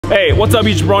Hey, what's up,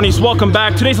 you jabronis? Welcome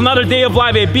back. Today's another day of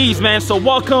Live ABs, man. So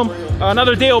welcome.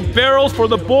 Another day of barrels for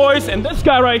the boys. And this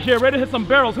guy right here, ready to hit some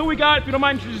barrels. Who we got? If you don't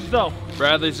mind, introduce yourself.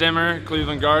 Bradley Zimmer,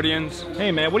 Cleveland Guardians.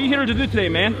 Hey, man, what are you here to do today,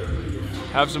 man?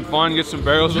 Have some fun, get some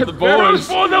barrels with the Barrels boys.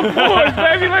 for the boys,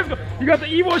 baby. Let's go. You got the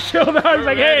Evo shield out. He's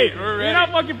like, ready, hey, we're you're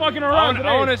not fucking around today.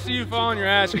 I want to see you fall on your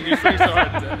ass and get so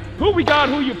hard today. Who we got?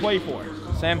 Who you play for?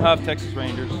 Sam Huff, Texas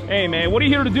Rangers. Hey, man, what are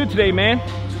you here to do today, man?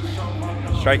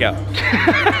 Strike out.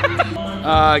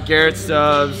 Garrett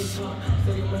Stubbs.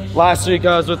 Last week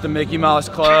I was with the Mickey Mouse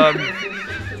Club.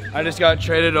 I just got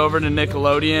traded over to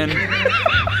Nickelodeon.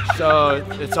 So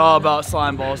it's all about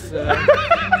slime balls today.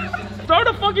 Start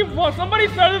a fucking vlog. Somebody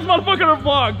start this motherfucker a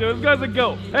vlog, dude. This guy's a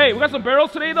go. Hey, we got some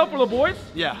barrels today, though, for the boys?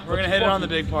 Yeah, we're going to hit it on the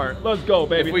big part. Let's go,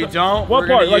 baby. If we don't, what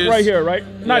part? Like right here, right?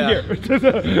 Not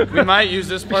here. We might use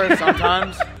this part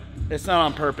sometimes. It's not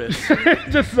on purpose.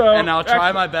 Just and I'll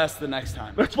try my best the next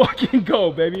time. Let's fucking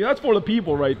go, baby. That's for the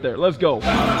people right there. Let's go. All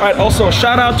right, also,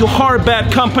 shout out to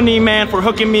Hardbat Company, man, for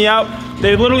hooking me out.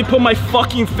 They literally put my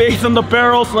fucking face on the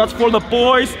barrel, so that's for the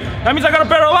boys. That means I got a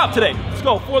barrel out today. Let's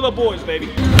go, for the boys, baby.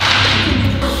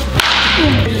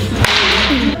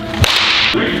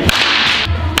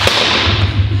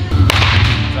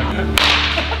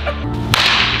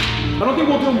 I don't think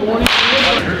we'll do morning.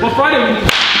 Well, Friday.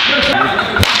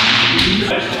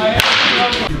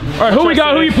 All right, who we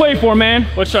got? Who you play for, man?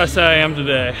 What should I say I am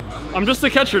today? I'm just a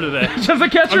catcher today. Just a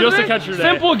catcher. I'm just a catcher today.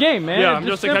 Simple game, man. Yeah, I'm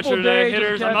just a catcher today.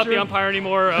 Hitters, I'm not the umpire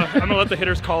anymore. I'm gonna let the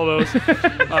hitters call those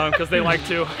because they like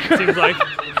to. It seems like.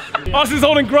 Austin's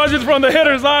holding grudges from the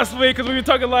hitters last week because we were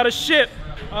talking a lot of shit.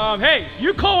 Hey,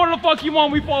 you call whatever the fuck you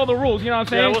want, we follow the rules, you know what I'm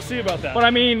saying? Yeah, we'll see about that. But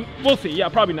I mean, we'll see, yeah,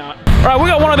 probably not. All right, we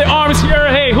got one of the arms here.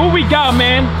 Hey, who we got,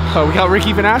 man? Oh, we got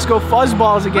Ricky Vanasco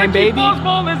Fuzzballs again, baby.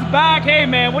 Fuzzball is back. Hey,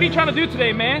 man, what are you trying to do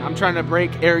today, man? I'm trying to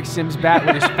break Eric Sims' bat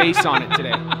with his face on it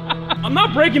today. I'm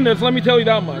not breaking this, let me tell you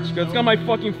that much, because it's got my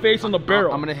fucking face on the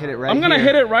barrel. I'm gonna hit it right I'm gonna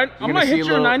here. hit it right. I'm gonna hit your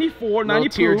little, 94,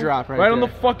 92. Teardrop right on the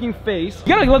fucking face.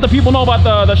 You gotta let the people know about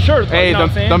the shirt. Hey, you know what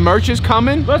I'm saying? the merch is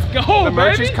coming. Let's go, The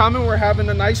merch baby. is coming. We're having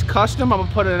a nice custom. I'm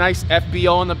gonna put a nice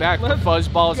FBO on the back for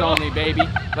Fuzzballs only, baby.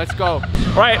 Let's go.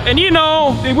 All right, and you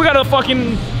know, we got a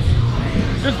fucking,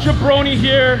 this jabroni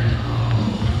here.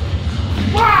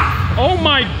 Wow! Oh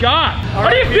my God. How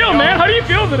do you feel, man? How do you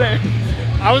feel today?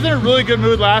 I was in a really good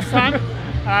mood last time.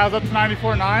 I was up to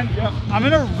 94.9. Yep. I'm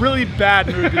in a really bad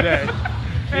mood today.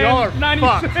 Y'all are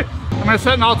 96. fucked. I'm gonna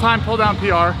set an all-time pull-down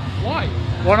PR. Why?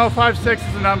 1056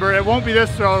 is the number. It won't be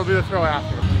this throw, it'll be the throw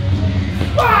after.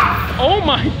 Oh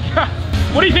my God.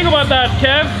 What do you think about that,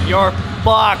 Kev? You're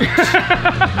fucked.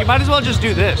 You might as well just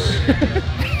do this.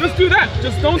 Just do that.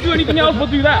 Just don't do anything else but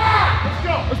do that. Let's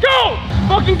go. Let's go.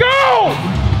 Fucking go.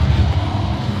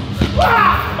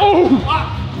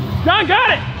 Oh. John got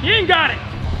it. He ain't got it.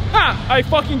 Ha, I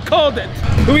fucking called it.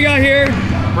 Who we got here?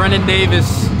 Brendan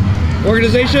Davis.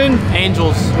 Organization?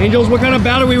 Angels. Angels, what kind of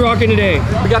bat are we rocking today?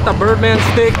 We got the Birdman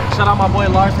stick. Shout out my boy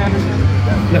Lars Henderson.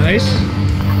 Nice.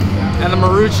 And the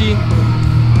Marucci.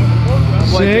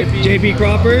 Sick. JP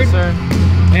Crawford. Yes, sir.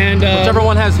 And whichever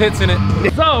one has hits in it.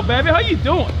 So, baby, how you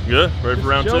doing? Good, ready for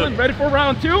round Chilling, two. ready for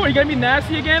round two? Are you gonna be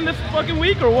nasty again this fucking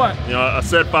week or what? You know, I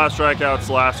set 5 strikeouts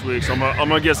last week, so I'm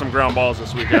gonna get some ground balls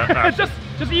this week. just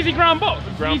easy ground balls.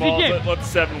 Ground easy balls. game. Let the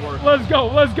 7 work. Let's go.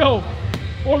 Let's go.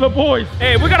 For the boys.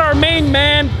 Hey, we got our main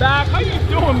man back. How you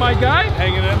doing, my guy?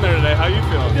 Hanging in there today. How you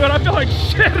feeling? Dude, I feel like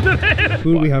shit today.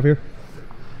 who do we have here?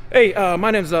 Hey,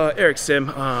 my name's Eric Sim.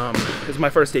 It's my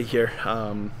first day here.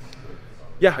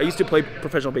 Yeah, I used to play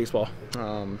professional baseball.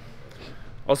 I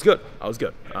was good.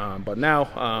 But now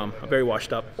I'm very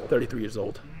washed up, 33 years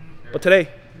old. But today,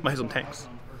 I have some tanks.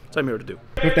 That's what I'm here to do.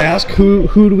 I have to ask, who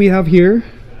do we have here?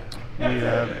 We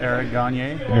have Eric Gagne.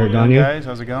 Eric Gagne. Guys,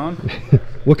 how's it going?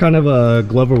 What kind of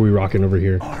glove are we rocking over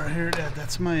here? Oh, right here,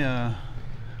 that's my,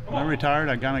 when I retired,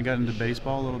 I kind of got into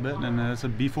baseball a little bit, and it's a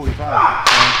B45.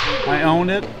 So I own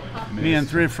it, me and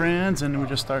 3 friends, and we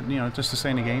just started, you know, just to stay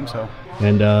in the game, so.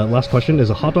 And last question, is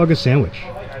a hot dog a sandwich?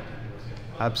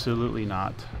 Absolutely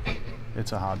not.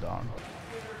 It's a hot dog.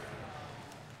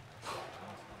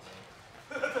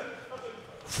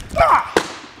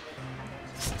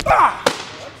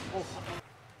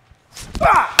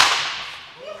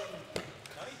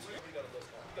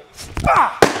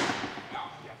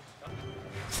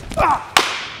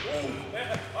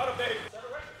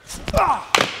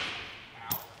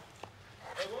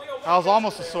 That was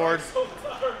almost a sword.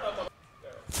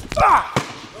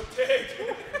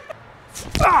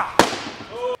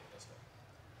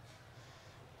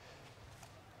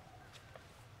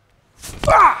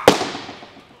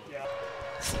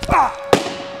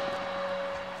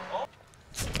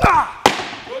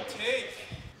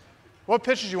 What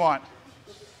pitches you want?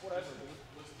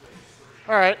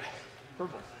 All right.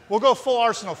 We'll go full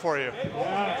arsenal for you.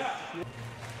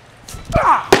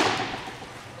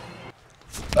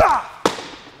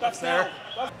 That's there.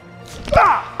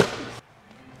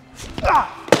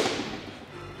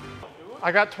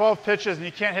 I got 12 pitches and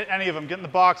you can't hit any of them. Get in the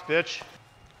box, bitch.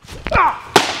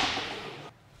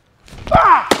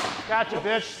 Gotcha,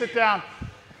 bitch. Sit down.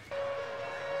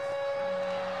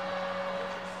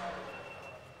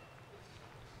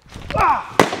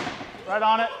 Right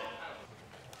on it.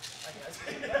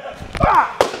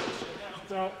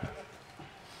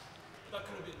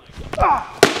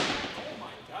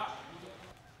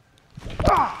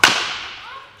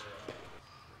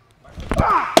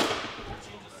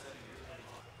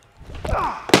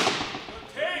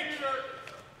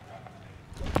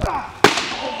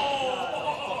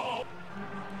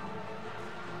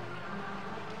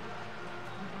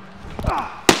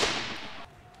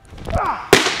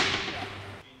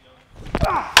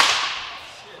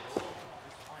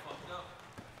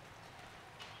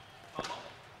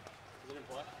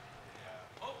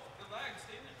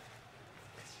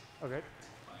 Okay.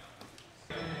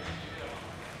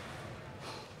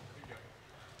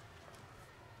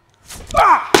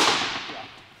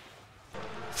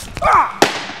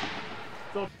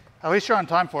 At least you're on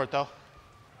time for it, though.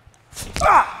 That's a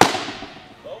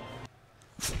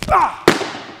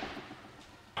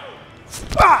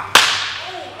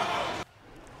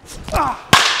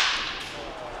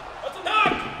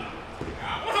knock!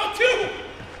 102!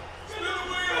 Spin the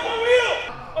wheel!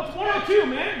 That's 102,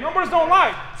 man. Numbers don't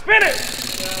lie. Spin it! 50!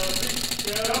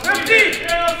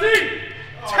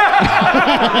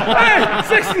 Hey,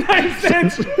 69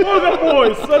 cents for the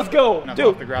boys. Let's go.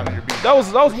 Dude, that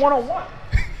was 101.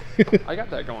 I got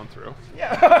that going through.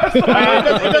 Yeah. It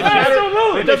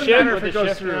doesn't matter if it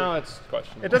goes through. Now it's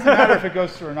questionable. It doesn't matter if it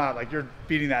goes through or not. Like, you're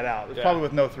beating that out. It's probably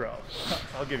with no throw.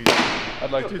 I'll give you that. I'd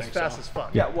like to Dude's think fast so. as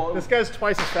fuck. Yeah, well, this guy's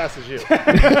twice as fast as you.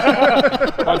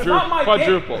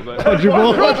 Quadruple.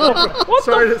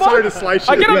 Sorry to slice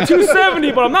you. I get up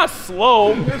 270, but I'm not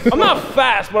slow. I'm not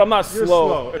fast, but I'm not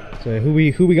slow. So who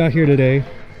we got here today?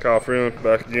 Kyle Freeland,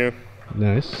 back again.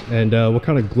 Nice. And what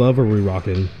kind of glove are we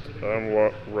rocking? I'm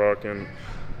rocking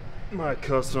my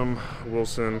custom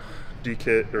Wilson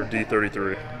DK or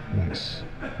D33. Nice.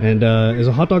 And is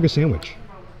a hot dog a sandwich?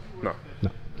 No.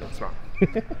 No. It's not.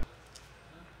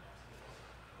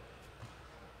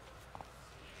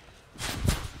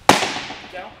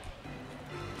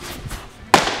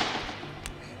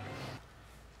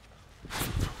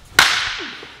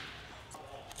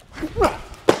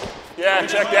 Yeah,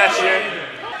 check that shit.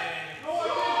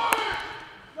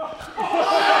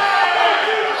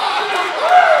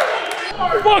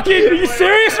 Fucking, are you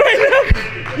serious right now?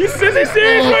 You serious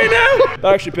right now?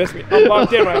 That actually pissed me. I'm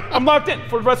locked in, right? I'm locked in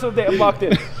for the rest of the day. I'm locked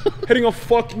in. Hitting a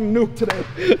fucking nuke today.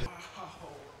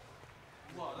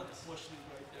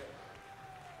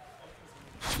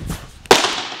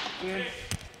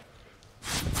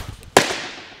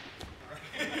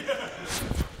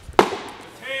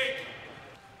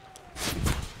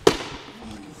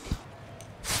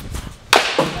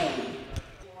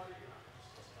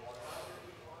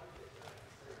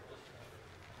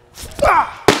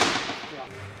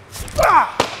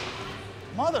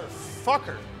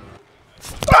 Motherfucker.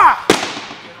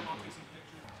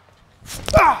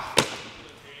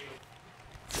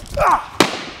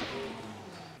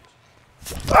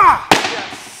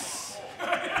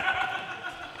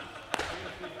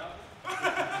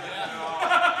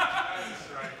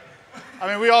 I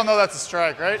mean, we all know that's a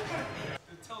strike, right?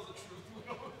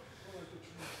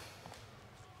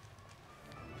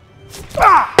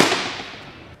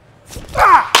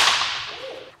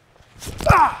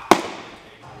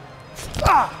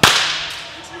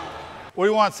 What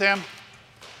do you want, Sam?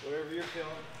 Whatever you're feeling.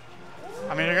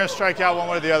 I mean, you're going to strike out one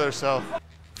way or the other, so.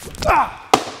 That's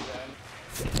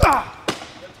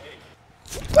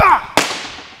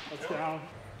down.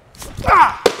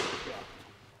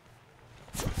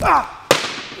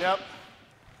 Yep.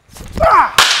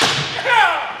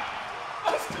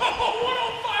 Let's go!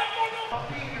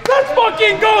 105, let's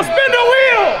fucking go! Spin the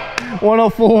wheel!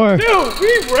 104. Dude,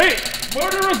 we rate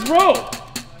Murderer's Row.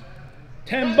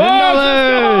 $10.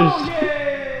 Let's go!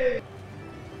 Yay!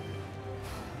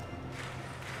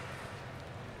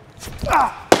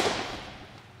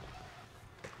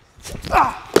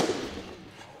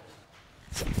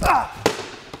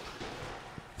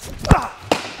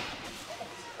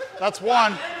 That's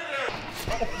one.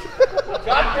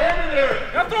 God damn it, Eric.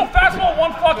 You have to throw a fastball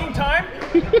one fucking time?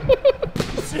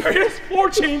 Serious? 4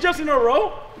 changeups in a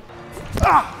row?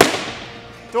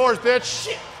 Doors,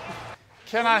 bitch.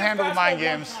 Cannot handle the mind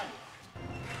games.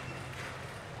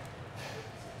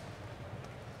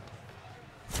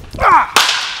 Ah!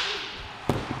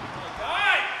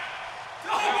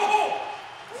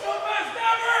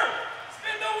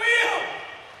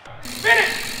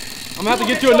 I'm gonna have to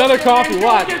get you another coffee.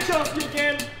 Watch.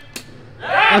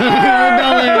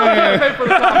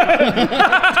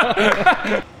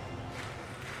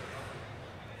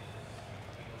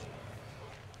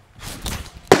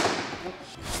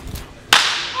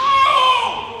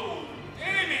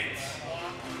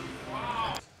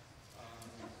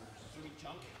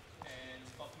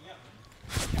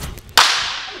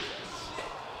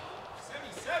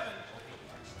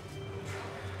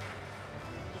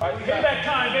 Payback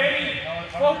time, baby.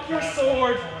 Fuck your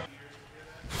sword.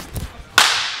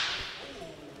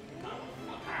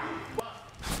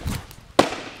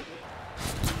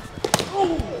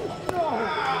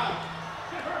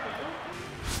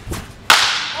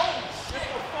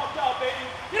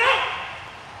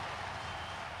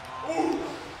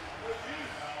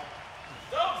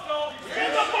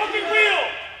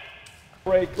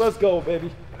 Break. Let's go,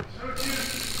 baby.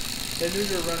 They knew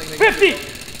you were running. 50.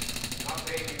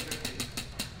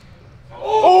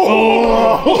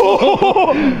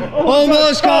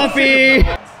 Almost coffee.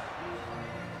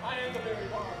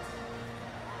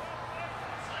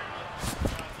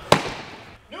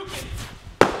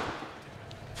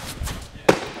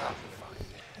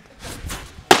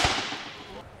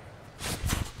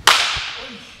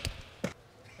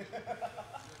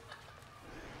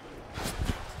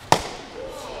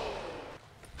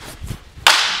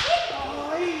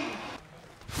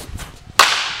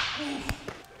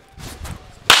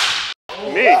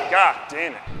 Me, god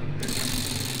damn it.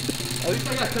 At least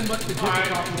I got 10 bucks to drink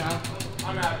coffee now.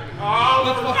 I'm happy.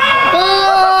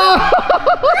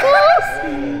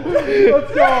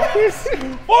 Let's go.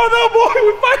 Oh no, boy,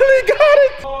 we finally got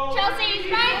it. Chelsea,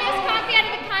 he's buying this coffee out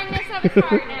of the kindness of his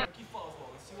heart now.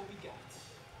 Let's see what we got.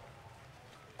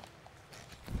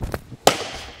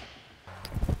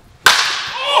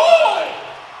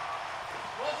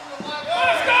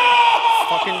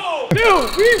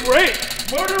 Dude, we raped.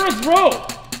 Murderous row.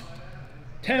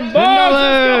 $10.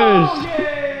 Let's go.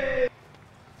 Yay.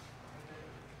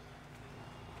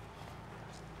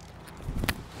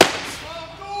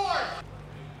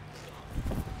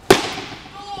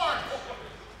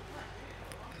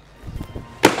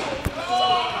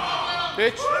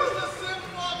 Bitch.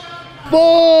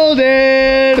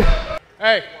 Folded.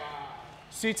 Hey,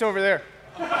 seat's over there.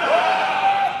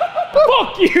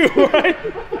 Fuck you, right?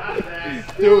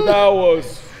 Dude, that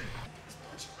was.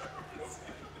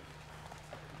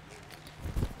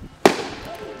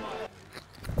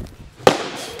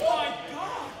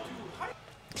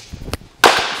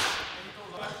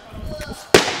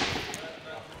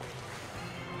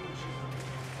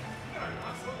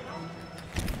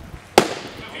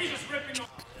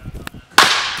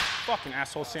 Fucking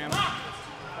asshole, Sam.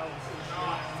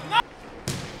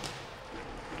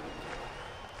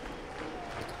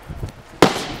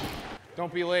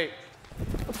 Don't be late.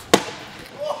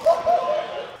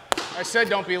 I said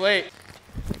don't be late.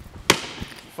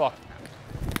 Fuck.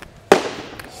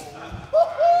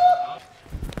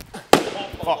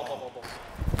 Fuck.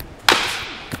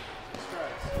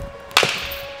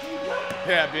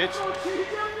 Yeah, bitch.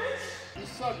 You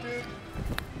suck, dude.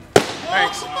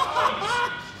 Thanks.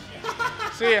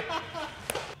 See ya.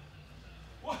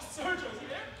 What, Sergio's here?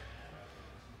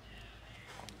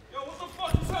 Yo, what the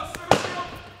fuck is up, Sergio?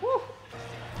 Woo.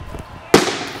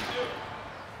 Dude,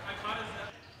 I caught his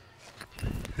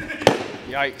neck.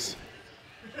 Yikes.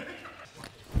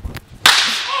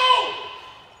 Oh!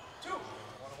 Dude,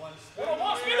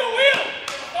 1-on-1, spin the wheel!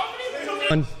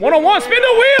 1-on-1, spin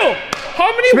the wheel! How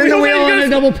many Spin the wheels wheel are you on gonna a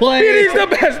double play. He's the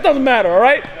best, doesn't matter, all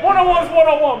right? 1-on-1's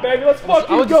 1-on-1, baby. Let's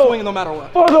fucking I was go. just swinging no matter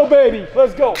what. Photo, baby.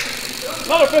 Let's go.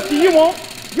 Another 50, you won't.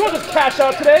 You want this cash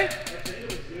out today?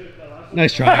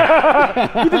 Nice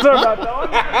try. You deserve that, dog.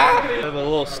 I have a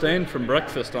little stain from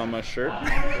breakfast on my shirt. All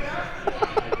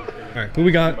right, who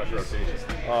we got?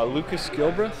 Lucas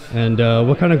Gilbreth. And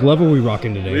what kind of glove are we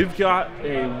rocking today? We've got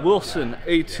a Wilson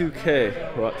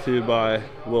A2K brought to you by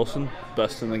Wilson,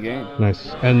 best in the game. Nice.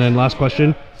 And then last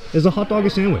question, is a hot dog a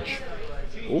sandwich?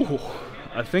 Ooh,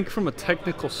 I think from a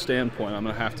technical standpoint, I'm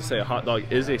gonna have to say a hot dog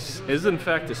is in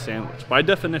fact a sandwich by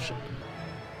definition.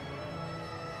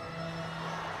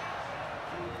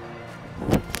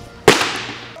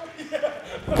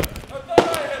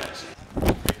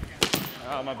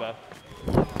 Oh, my bad.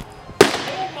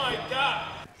 Oh my god!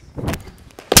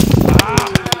 We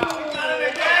got it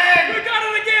again! We got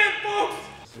it again, folks!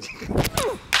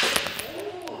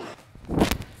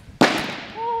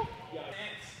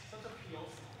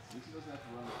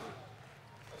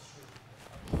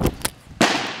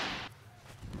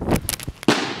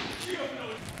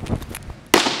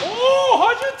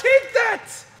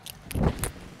 Shit!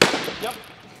 Yep.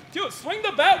 Dude, swing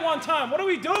the bat one time. What are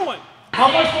we doing? How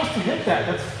am I supposed to hit that?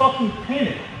 That's fucking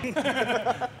painted.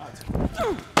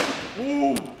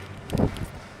 Ooh.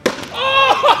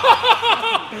 Oh!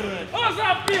 How does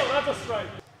that feel? That's a strike.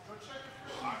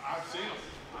 I've seen him.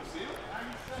 I've seen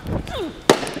him.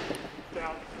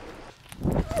 Down.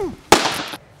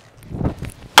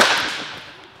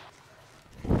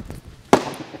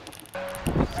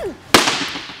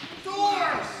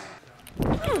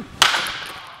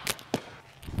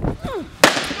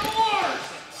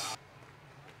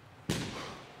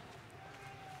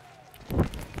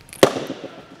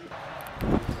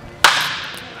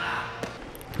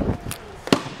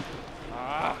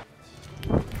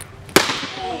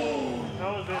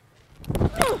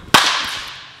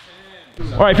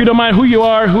 All right, if you don't mind, who you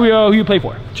are, who you play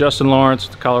for? Justin Lawrence,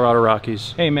 the Colorado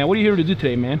Rockies. Hey man, what are you here to do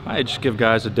today, man? I just give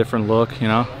guys a different look, you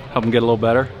know, help them get a little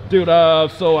better. Dude,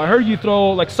 so I heard you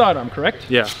throw like sidearm, correct?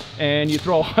 Yeah. And you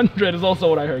throw 100 is also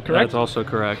what I heard, correct? That's also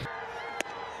correct.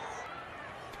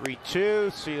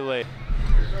 3-2, see you later.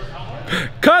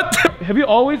 Cut! Have you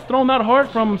always thrown that hard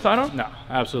from sidearm? No,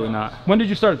 absolutely not. When did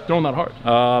you start throwing that hard?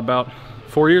 About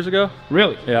 4 years ago.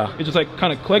 Really? Yeah. It just like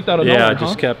kind of clicked out of nowhere, Yeah, I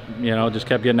just kept, you know,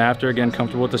 getting after it, getting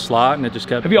comfortable with the slot, and it just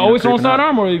kept. Have you always thrown creeping up.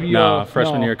 sidearm, or have you? No,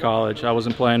 freshman no. year of college. I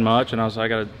wasn't playing much, and I was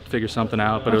like, I got to figure something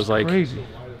out. But That's it was like crazy.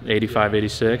 85,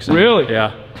 86. And, Really?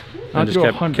 Yeah. And just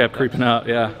kept creeping up.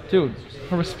 Yeah. Dude,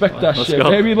 I respect that Let's shit, go.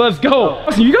 baby. Let's go.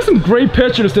 Listen, you got some great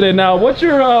pitchers today. Now, what's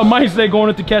your mindset going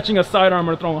into catching a sidearm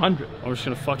or throwing 100? I'm just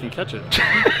gonna fucking catch it.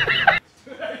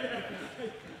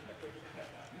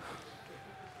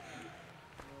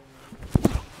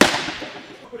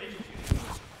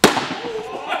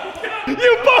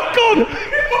 You buckled!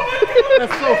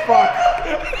 That's so fucked.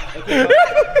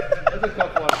 That's a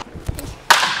tough one.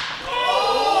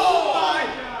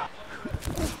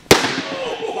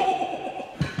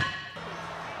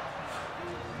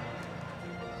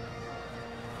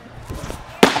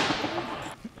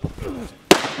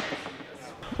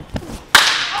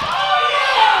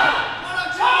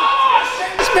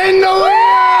 Spin the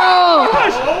wheel!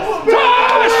 Tosh! Spin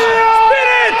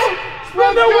it!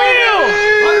 Spin the wheel!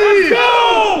 Let's go!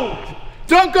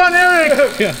 Dunk on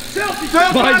Eric! Yeah. Chelsea!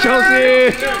 Dunk Bye, on Chelsea!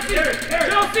 Eric!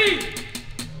 Chelsea!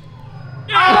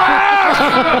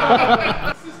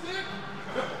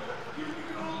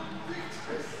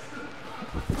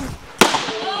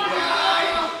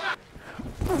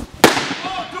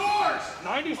 Oh, doors!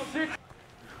 96.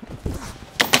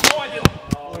 Oh, I did.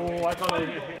 Oh, I thought I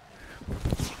did.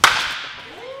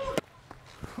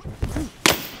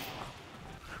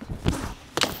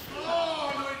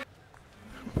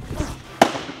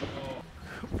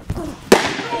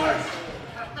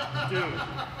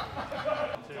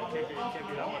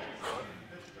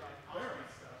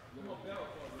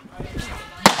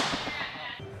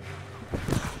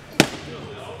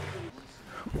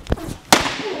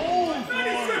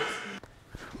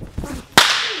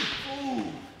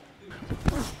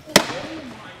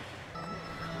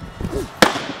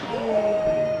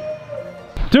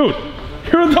 Dude,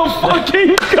 you're the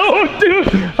fucking GOAT, dude.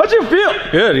 How'd you feel?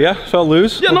 Good. Yeah. Felt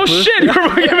loose. Yeah, no shit. You're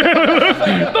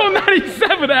fucking no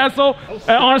 97, asshole.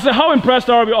 And honestly, how impressed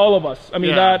are we, all of us? I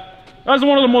mean, that's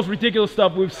one of the most ridiculous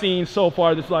stuff we've seen so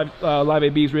far. This live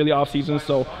AB's really off season.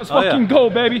 So let's fucking go,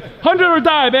 baby. 100 or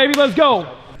die, baby. Let's go.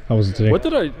 How was it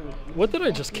today? What did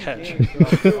I just catch?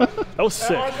 That was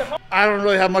sick. I don't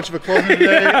really have much of a closing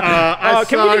today.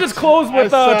 Can we just close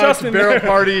with Justin? Barrel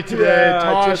party today. Yeah,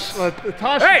 Tosh,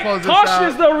 Tosh, hey, close Tosh this out.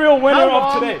 is the real winner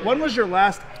of today. When was your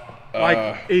last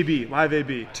AB, live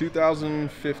AB?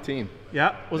 2015.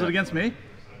 Yeah. Was it against me?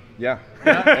 Yeah.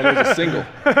 And it was a single.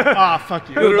 Ah, fuck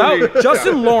you. Dude,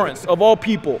 Justin Lawrence, of all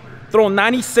people, throwing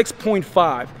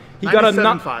 96.5. He got a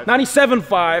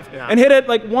 97.5 and hit it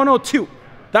like 102.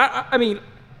 That, I mean,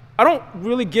 I don't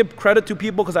really give credit to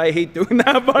people because I hate doing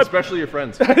that, but especially your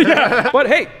friends. Yeah, but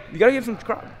hey, you gotta give some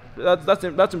credit.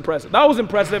 That's impressive. That was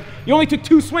impressive. You only took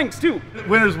 2 swings too.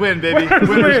 Winners win, baby.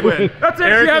 Winners win. That's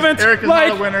it. If you haven't,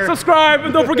 like, subscribe,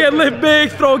 and don't forget, live big,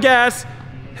 throw gas,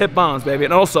 hit bombs, baby.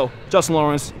 And also, Justin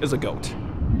Lawrence is a GOAT.